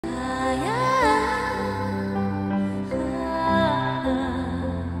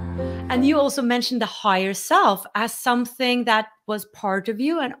And you also mentioned the higher self as something that was part of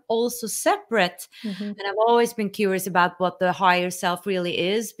you and also separate. And I've always been curious about what the higher self really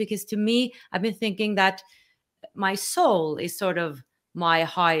is, because to me, I've been thinking that my soul is sort of my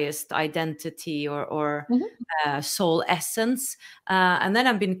highest identity or soul essence. And then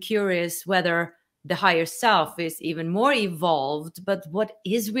I've been curious whether the higher self is even more evolved. But what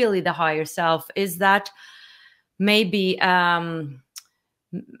is really the higher self? Is that maybe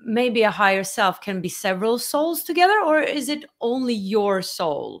maybe a higher self can be several souls together, or is it only your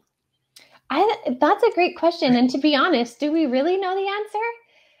soul? That's a great question. And to be honest, do we really know the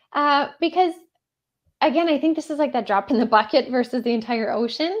answer? Because again, I think this is like that drop in the bucket versus the entire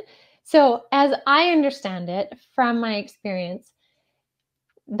ocean. So as I understand it from my experience,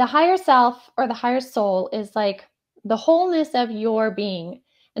 the higher self or the higher soul is like the wholeness of your being.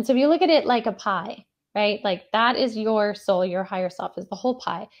 And so if you look at it like a pie, right? Like that is your soul, your higher self is the whole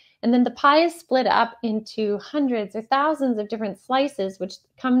pie. And then the pie is split up into hundreds or thousands of different slices, which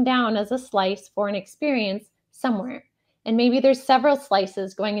come down as a slice for an experience somewhere. And maybe there's several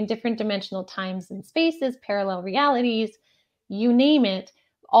slices going in different dimensional times and spaces, parallel realities, you name it,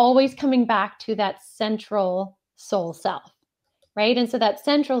 always coming back to that central soul self, right? And so that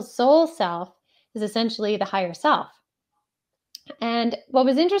central soul self is essentially the higher self. And what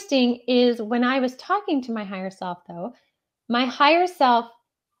was interesting is when I was talking to my higher self, though, my higher self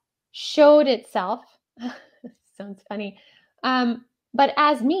showed itself, sounds funny, but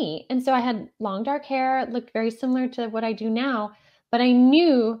as me. And so I had long dark hair, it looked very similar to what I do now, but I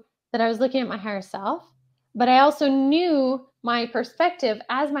knew that I was looking at my higher self, but I also knew my perspective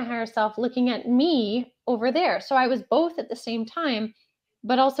as my higher self looking at me over there. So I was both at the same time,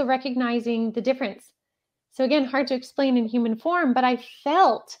 but also recognizing the difference. So again, hard to explain in human form, but I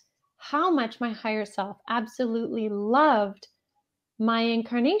felt how much my higher self absolutely loved my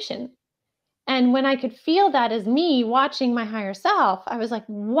incarnation. And when I could feel that as me watching my higher self, I was like,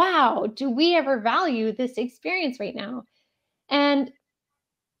 wow, do we ever value this experience right now? And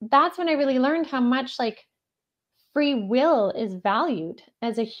that's when I really learned how much like free will is valued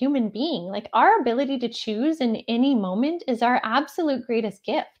as a human being. Like our ability to choose in any moment is our absolute greatest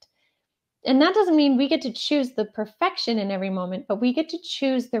gift. And that doesn't mean we get to choose the perfection in every moment, but we get to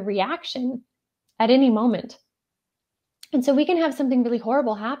choose the reaction at any moment. And so we can have something really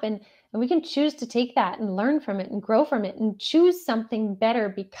horrible happen, and we can choose to take that and learn from it and grow from it and choose something better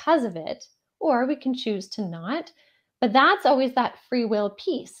because of it, or we can choose to not. But that's always that free will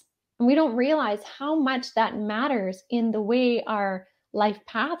piece. And we don't realize how much that matters in the way our life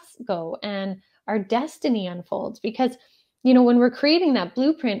paths go and our destiny unfolds. Because, you know, when we're creating that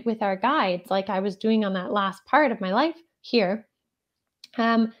blueprint with our guides, like I was doing on that last part of my life here,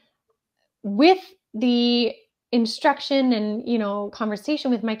 with the instruction and, you know, conversation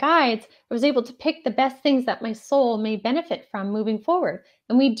with my guides, I was able to pick the best things that my soul may benefit from moving forward.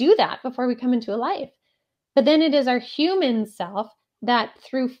 And we do that before we come into a life. But then it is our human self that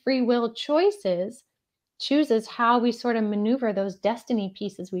through free will choices chooses how we sort of maneuver those destiny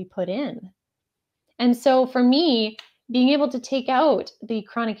pieces we put in. And so for me, being able to take out the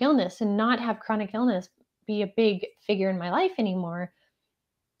chronic illness and not have chronic illness be a big figure in my life anymore,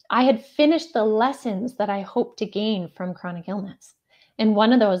 I had finished the lessons that I hoped to gain from chronic illness. And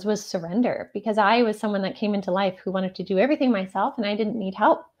one of those was surrender, because I was someone that came into life who wanted to do everything myself and I didn't need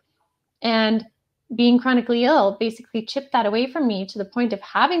help. And being chronically ill basically chipped that away from me to the point of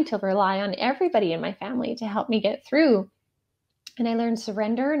having to rely on everybody in my family to help me get through. And I learned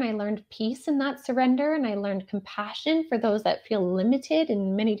surrender, and I learned peace in that surrender, and I learned compassion for those that feel limited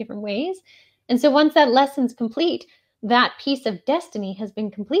in many different ways. And so once that lesson's complete, that piece of destiny has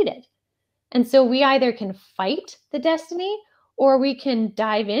been completed. And so we either can fight the destiny or we can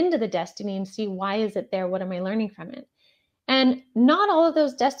dive into the destiny and see, why is it there? What am I learning from it? And not all of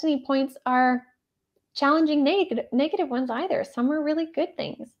those destiny points are challenging negative ones either. Some are really good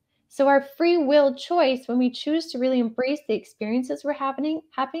things. So our free will choice, when we choose to really embrace the experiences we're having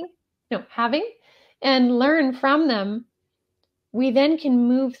and learn from them, we then can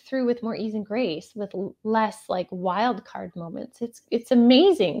move through with more ease and grace, with less like wild card moments. It's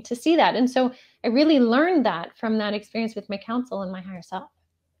amazing to see that. And so I really learned that from that experience with my counsel and my higher self.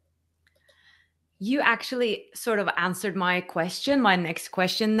 You actually sort of answered my question, my next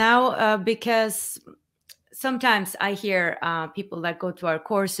question now, because sometimes I hear people that go to our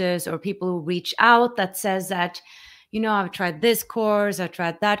courses or people who reach out that says that, you know, I've tried this course, I've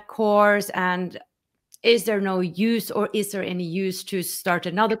tried that course, and is there no use, or is there any use to start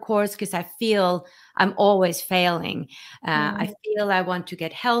another course? Because I feel I'm always failing. I feel I want to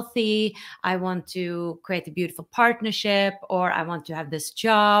get healthy. I want to create a beautiful partnership, or I want to have this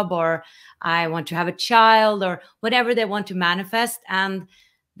job, or I want to have a child, or whatever they want to manifest. And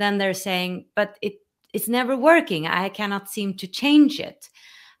then they're saying, but it's never working. I cannot seem to change it.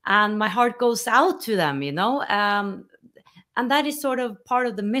 And my heart goes out to them, you know. And that is sort of part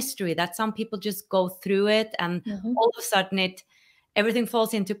of the mystery, that some people just go through it and all of a sudden everything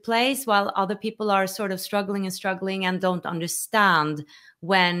falls into place, while other people are sort of struggling and don't understand,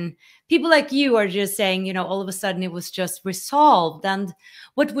 when people like you are just saying, you know, all of a sudden it was just resolved. And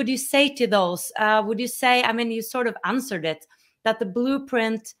what would you say to those? Would you say, I mean, you sort of answered it, that the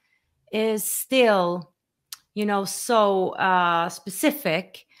blueprint is still, you know, so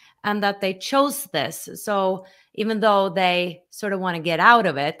specific, and that they chose this. So even though they sort of want to get out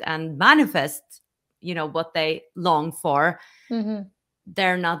of it and manifest, you know, what they long for,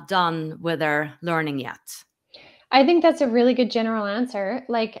 they're not done with their learning yet. I think that's a really good general answer.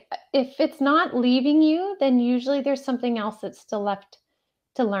 Like, if it's not leaving you, then usually there's something else that's still left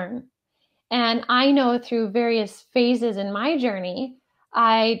to learn. And I know through various phases in my journey,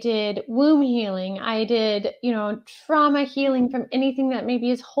 I did womb healing. I did, you know, trauma healing from anything that maybe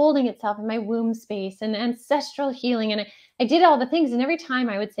is holding itself in my womb space, and ancestral healing. And I did all the things. And every time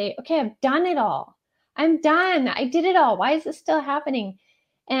I would say, okay, I've done it all. I'm done. I did it all. Why is this still happening?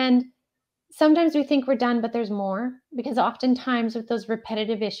 And sometimes we think we're done, but there's more, because oftentimes with those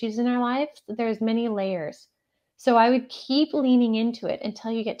repetitive issues in our lives, there's many layers. So I would keep leaning into it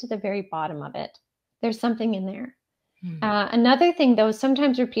until you get to the very bottom of it. There's something in there. Another thing, though,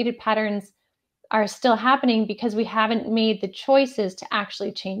 sometimes repeated patterns are still happening because we haven't made the choices to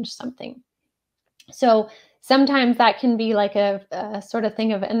actually change something. So sometimes that can be like a sort of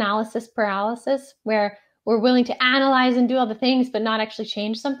thing of analysis paralysis, where we're willing to analyze and do all the things, but not actually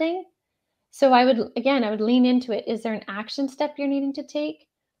change something. So I would lean into it. Is there an action step you're needing to take?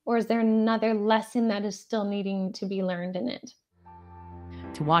 Or is there another lesson that is still needing to be learned in it?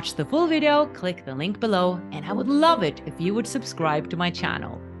 To watch the full video, click the link below, and I would love it if you would subscribe to my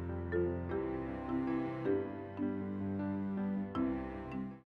channel.